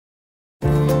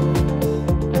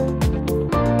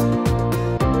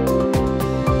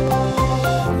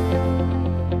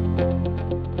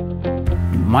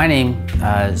My name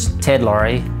is Ted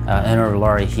Laury, owner of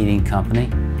Laury Heating Company.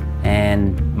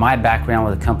 And my background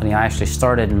with the company, I actually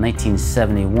started in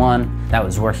 1971. That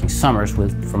was working summers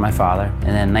for my father. And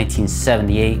then in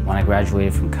 1978, when I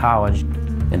graduated from college,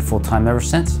 been full-time ever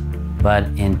since. But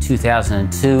in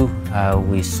 2002,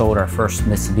 we sold our first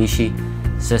Mitsubishi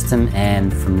system,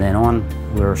 and from then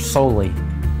on, we're solely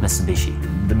Mitsubishi.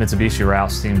 The Mitsubishi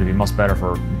routes seem to be much better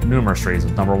for numerous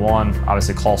reasons. Number one,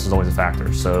 obviously cost is always a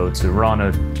factor. So to run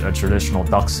a traditional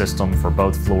duct system for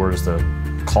both floors, the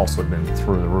cost would have been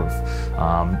through the roof.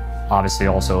 Obviously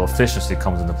also efficiency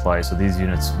comes into play. So these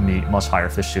units meet much higher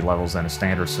efficiency levels than a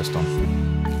standard system.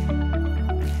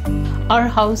 Our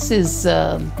house is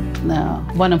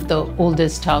one of the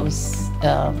oldest houses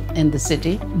in the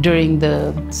city. During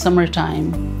the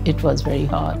summertime, it was very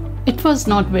hot. It was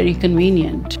not very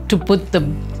convenient to put the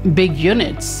big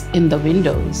units in the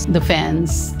windows, the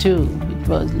fans too. It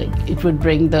was like, it would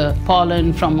bring the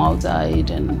pollen from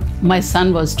outside. And my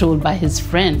son was told by his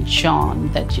friend,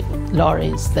 Sean, that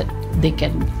Laury's, that they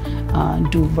can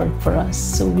do work for us.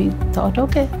 So we thought,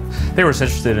 okay. They were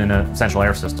interested in a central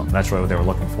air system. That's what they were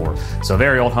looking for. So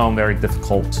very old home, very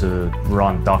difficult to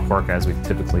run ductwork as we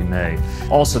typically may.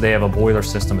 Also, they have a boiler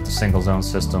system. It's a single zone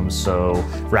system. So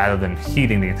rather than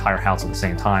heating the entire house at the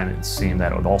same time, it seemed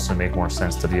that it would also make more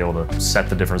sense to be able to set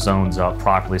the different zones up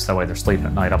properly so that way they're sleeping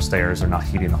at night upstairs. They're not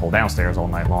heating the whole downstairs all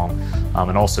night long.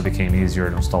 It also became easier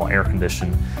to install air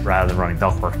conditioning rather than running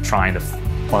ductwork, trying to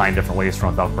find different ways to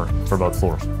run ductwork for both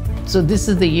floors. So this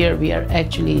is the year we are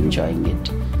actually enjoying it.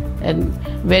 And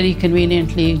very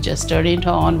conveniently, just turn it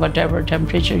on, whatever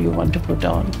temperature you want to put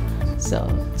on. So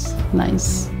it's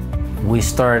nice. We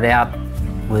started out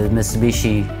with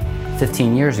Mitsubishi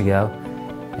 15 years ago.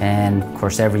 And of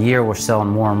course, every year we're selling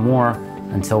more and more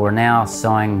until we're now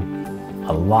selling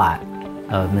a lot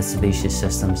of Mitsubishi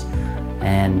systems.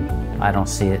 And I don't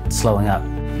see it slowing up.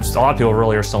 A lot of people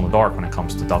really are still in the dark when it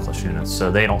comes to ductless units,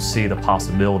 so they don't see the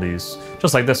possibilities.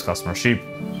 Just like this customer, she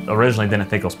originally didn't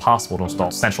think it was possible to install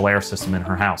a central air system in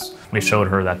her house. We showed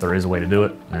her that there is a way to do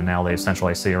it, and now they have central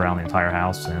AC around the entire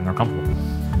house and they're comfortable.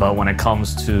 But when it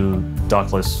comes to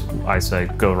ductless, I say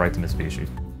go right to Mitsubishi.